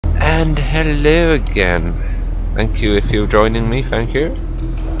And hello again. Thank you if you're joining me, thank you.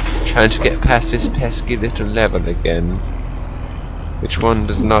 Trying to get past this pesky little level again, which one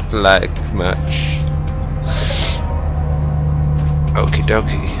does not like much. Okie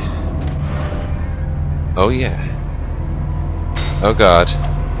dokie. Oh yeah. Oh god.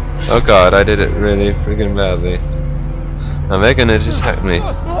 Oh god, I did it really friggin' badly. Are they gonna attack me?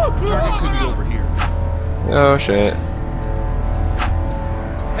 Target could be over here. Oh shit.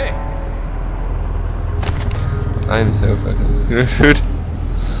 Hey. I'm so fucking screwed.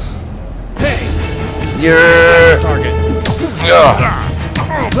 Hey. Yeah. Target.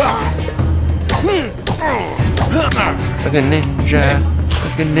 Like a ninja.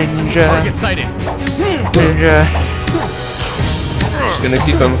 Like a ninja. Target sighted. Ninja. Just gonna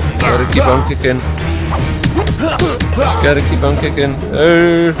keep on. Gotta keep on kicking. Just gotta keep on kicking.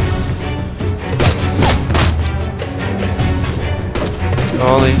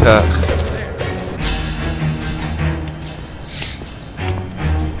 Holy fuck.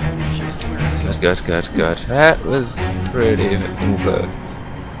 Good. That was pretty fucking close.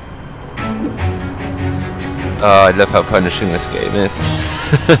 Oh, I love how punishing this game is.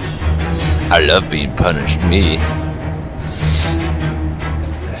 I love being punished, me.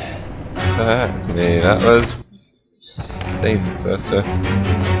 Fuck me, that was safe closer.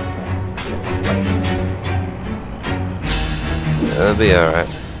 It'll be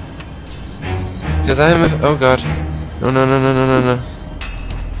alright. Cause I'm oh god. No.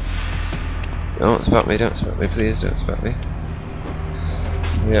 Don't spot me, please don't spot me.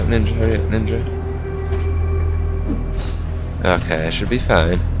 Hurry up ninja. Okay, I should be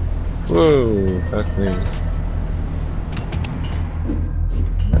fine. Whoa, fuck me.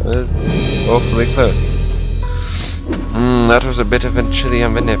 That was awfully close. That was a bit of a chili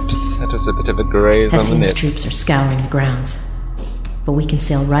on the nips. That was a bit of a graze on the Hessian's nips. troops are scouring the grounds, but we can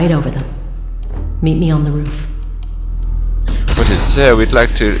sail right over them. Meet me on the roof. What is sir? We'd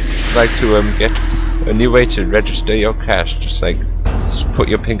like to get a new way to register your cash. Just like put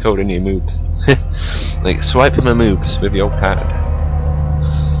your pin code in your moves. Like swipe my moves with your card.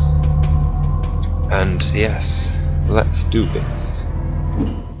 And yes, let's do this.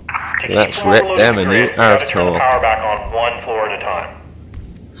 Let's rip them a new arsehole. Power back on one floor at a time.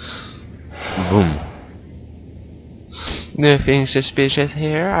 Boom. Nothing suspicious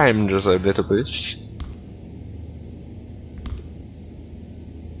here. I'm just a little bitch.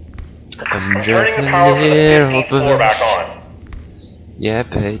 I'm just Turning the a power for the little 15th floor back bitch. on. Yeah,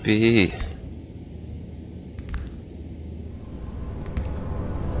 baby.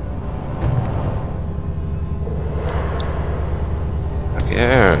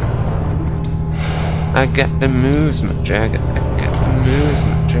 Yeah. I got the moves, my jagger. I got the moves,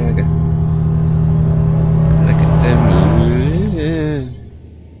 my jagger. I got the moves.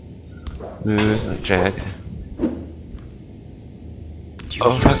 Moves, my jagger.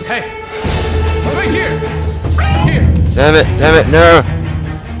 Oh fuck. Hey. He's right here. He's here. Damn it, no!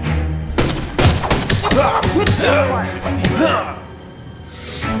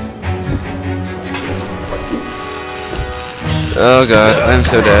 Oh god, I'm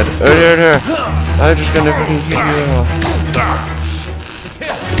so dead. I'm just gonna fucking kick you all. It's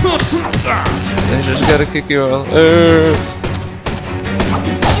him. I just gotta kick you all.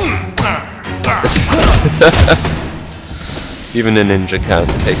 Even a ninja can't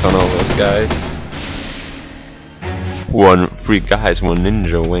take on all those guys. 3 guys, 1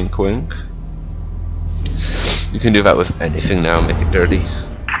 ninja, wink wink. You can do that with anything now, make it dirty.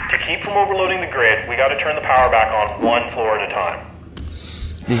 To keep from overloading the grid, we gotta turn the power back on one floor at a time.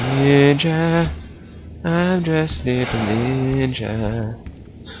 Ninja, I'm just a little ninja.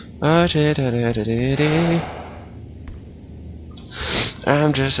 Oh,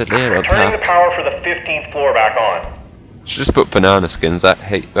 I'm just a little Turning the pop. power for the 15th floor back on. Should just put banana skins.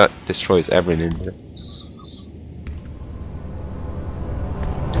 That destroys every ninja.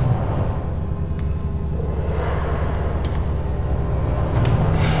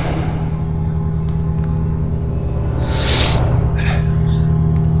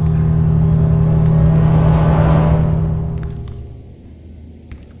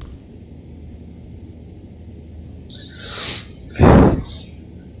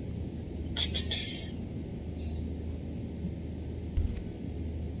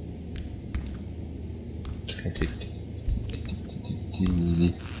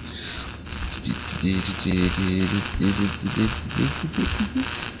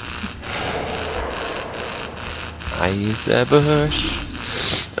 I use the bush.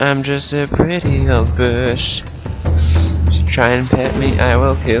 I'm just a pretty old bush. Just try and pet me, I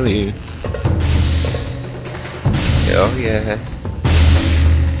will kill you. Oh yeah.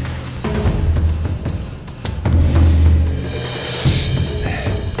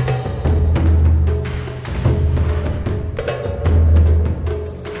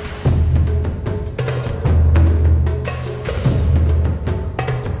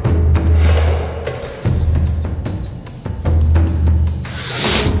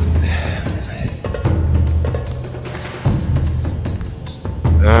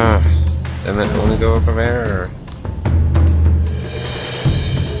 over there.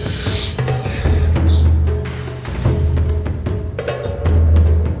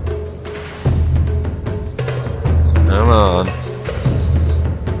 Come on.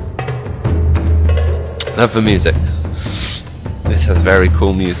 Love the music. This has very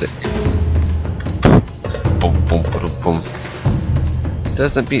cool music. Boom, boom, boom, boom.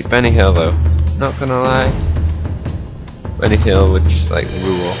 Doesn't beat Benny Hill though. Not gonna lie. Benny Hill would just like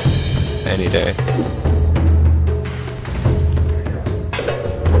rule any day.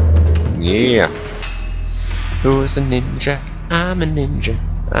 Yeah. Who's a ninja? I'm a ninja.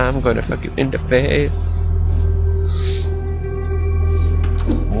 I'm gonna fuck you in the face.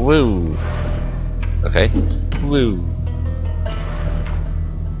 Woo. Okay. Woo.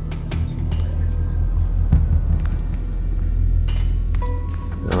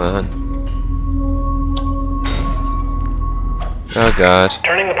 Come on. Oh god.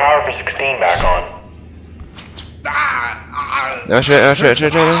 Turning the power for 16 back on. Oh shit, oh shit,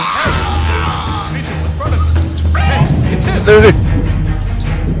 shit, shit. Agents in front of us. Hey, it's him!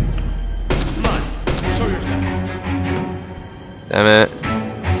 Come on, show yourself. Damn it.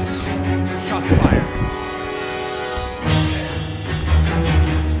 Shots fired.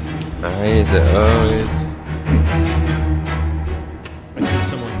 Always, always. I think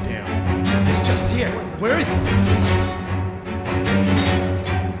someone's down. It's just here. Where is he?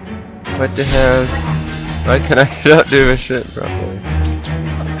 What the hell? Why can I not do this shit properly?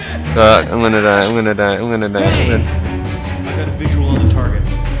 Fuck, I'm gonna die, I'm gonna die, I'm gonna die. I got a visual on the target.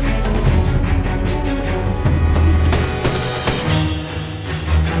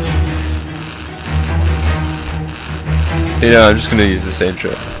 Yeah, I'm just gonna use the same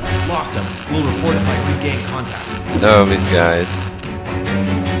trick. Lost him. We'll report if I regain contact. No, these guys.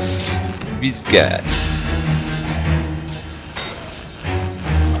 These guys.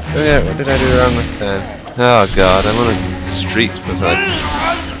 Oh yeah, what did I do wrong this time? Oh god, I'm on a streak with like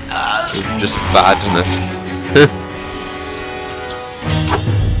just badness.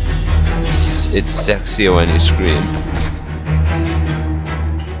 It's sexier when you scream.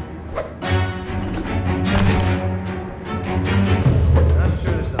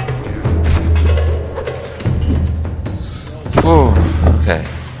 Oh, okay.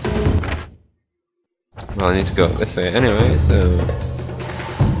 Well, I need to go up this way anyway, so...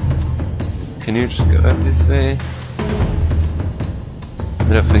 Can you just go up this way?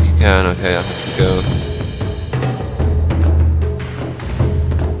 I don't think you can. Okay, I'll have to go.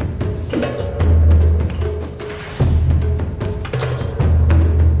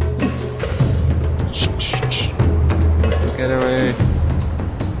 Get away.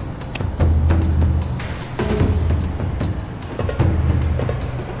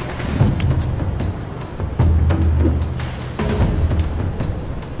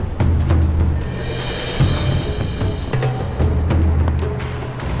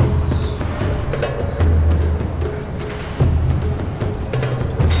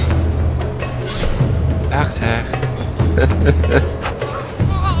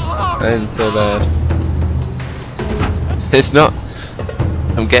 I'm so bad. It's not...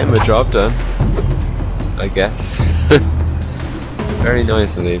 I'm getting my job done, I guess. Very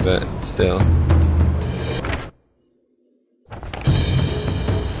noisily, but still.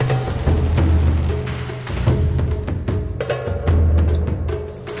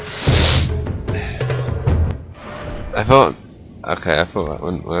 I thought... Okay, I thought that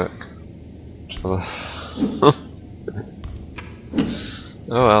wouldn't work.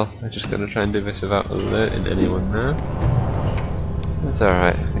 Oh well, I'm just gonna try and do this without alerting anyone now. That's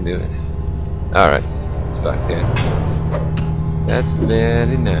alright, I can do this. Alright, it's back here. That's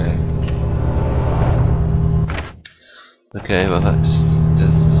very nice. Okay, well that just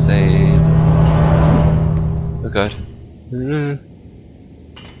does the same. Oh god.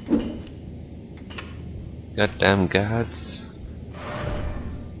 Goddamn guards.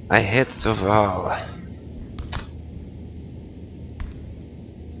 I hate so all.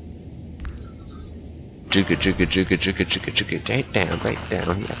 Jigga jigga jigga jigga jigga jigga, right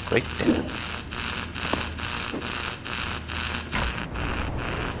down, yeah, right down.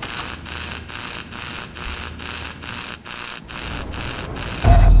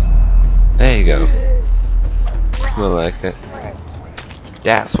 There you go. I like it.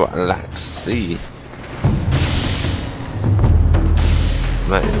 That's what I like to see.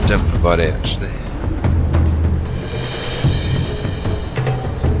 Might dump the body actually.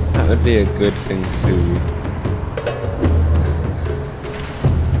 That would be a good thing to do.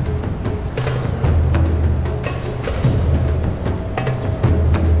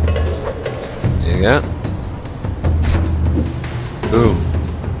 There you go. Boom.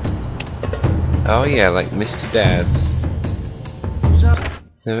 Oh Oh yeah, like Mr. Dad's.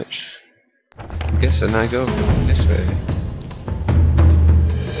 So which... I guess then I go this way.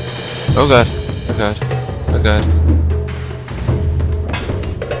 Oh god. Oh god. Oh god.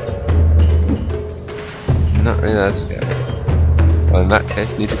 Not really that together. Well, in that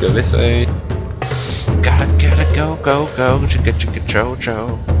case, need to go this way. Gotta go, go, go, chicka chicka cho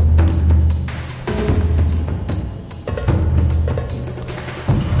cho.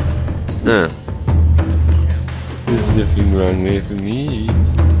 There's nothing wrong with me.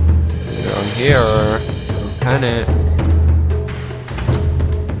 Wrong here. Don't panic.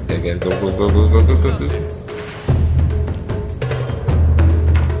 Okay, gotta go, go, go, go, go, go, go, go.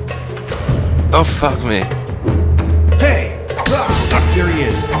 Oh fuck me. Hey! Here he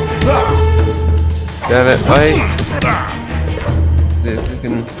is. Damn it, wait. This we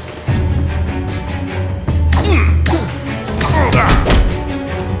can...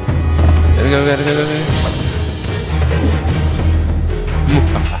 Gotta go, gotta go, gotta go.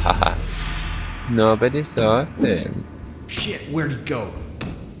 Nobody saw a thing. Shit, where'd he go?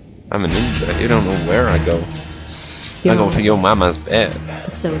 I'm a ninja, you don't know where I go. I go to your mama's bed.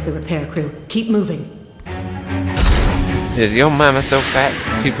 But so is the repair crew. Keep moving. Is your mama so fat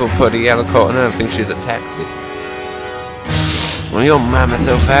people put a yellow coat on her and think she's a taxi? Well, your mama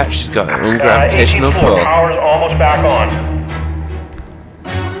so fat she's got her own gravitational pull. Power's almost back on.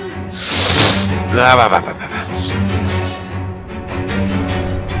 Blah, blah, blah, blah, blah.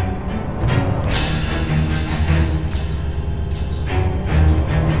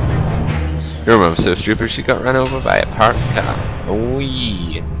 Your mom's so stupid she got run over by a parked car. Oh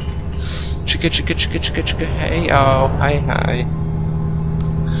yeah. Chicka chicka chicka chicka chicka, hey oh, hi hi.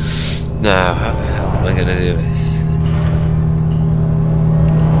 Now, how the hell am I gonna do this?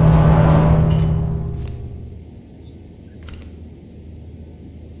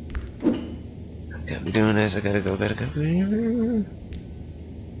 I can't be doing this, I gotta go, gotta go.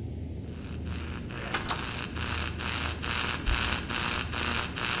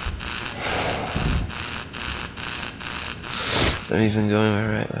 I'm even going the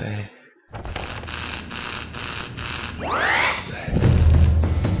right way.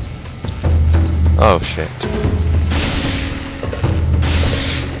 Oh shit.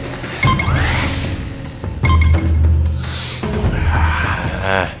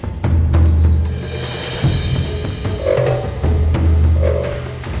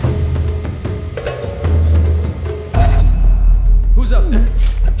 Who's up there?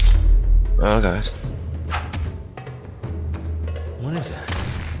 Oh god. What is that?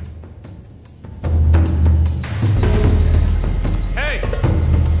 Hey!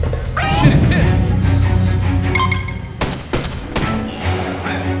 Shit, it's him!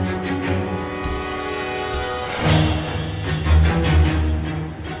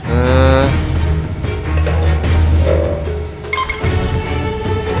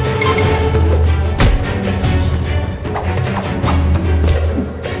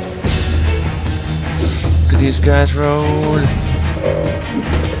 Look at these guys roll.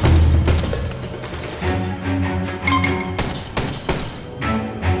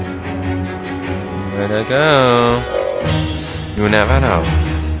 Where'd I go? You never know.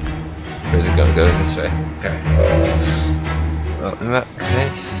 Where's it gonna go this way? Okay. Well, in that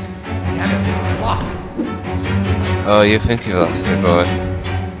case... Damn it, I lost him. Oh, you think you lost me, boy.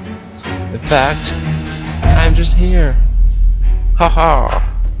 In fact, I'm just here. Haha.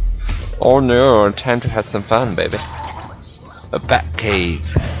 Oh no, time to have some fun, baby. A bat cave.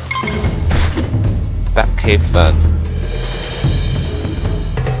 Bat cave fun.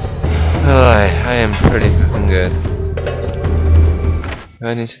 Oh, I am pretty fucking good.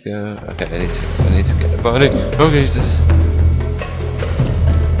 I need to go. Okay, I need to get a body. Oh Jesus.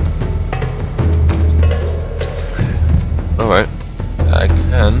 Alright. I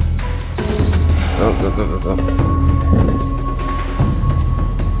can. Oh, go, go, go, go.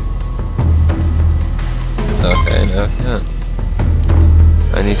 Okay, no I can't.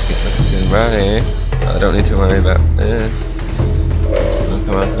 I need to get fucking ready. I don't need to worry about this. Oh,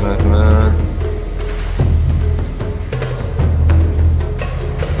 come on, come on, come on.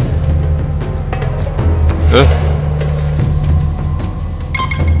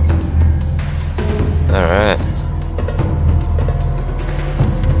 Alright.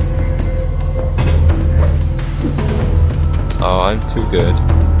 Oh, I'm too good.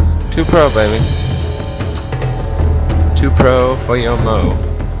 Too pro, baby. Too pro for your mo.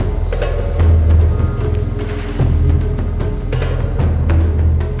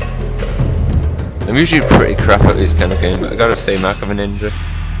 I'm usually pretty crap at these kind of games, but I gotta say, Mark of a Ninja,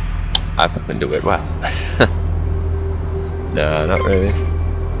 I fucking do it well. No, not really.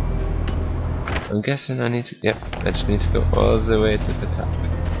 I'm guessing I need to, yep, I just need to go all the way to the top.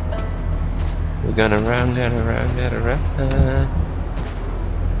 We're gonna round, get around.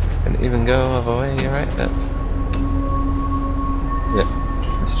 And even go all the way, right there. Yep,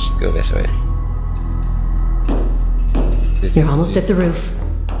 let's just go this way. You're almost at the roof.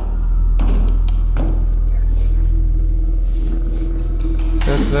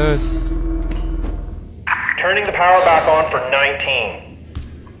 So close. Turning the power back on for 19.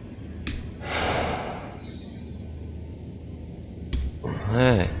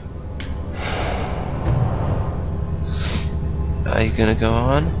 Hey. Are you gonna go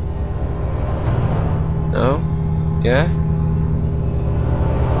on? No? Yeah?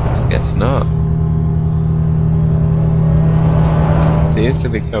 I guess not. Seems to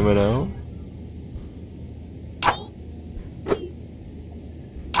be coming out.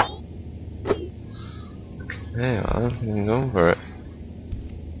 Okay, well, I'm going for it.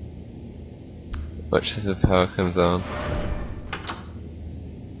 Watch as the power comes on.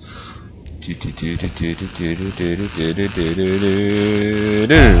 I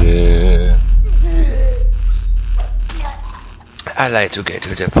like to get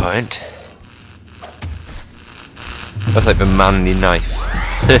to the point. That's like the manly knife.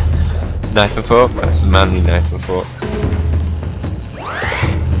 Knife and fork? That's the manly knife and fork.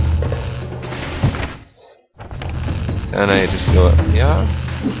 And I just go up, yeah.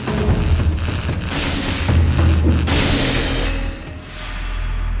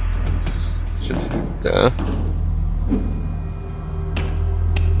 There.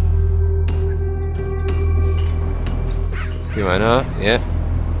 See why not? Yeah.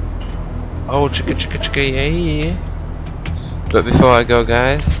 Oh, chicka, yeah. But before I go,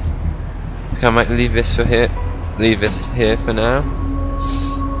 guys, I might leave this here for now,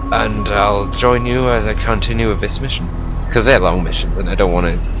 and I'll join you as I continue with this mission, because they're long missions, and I don't want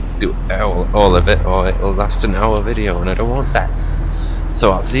to do all of it, or it'll last an hour video, and I don't want that.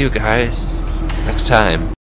 So I'll see you guys next time.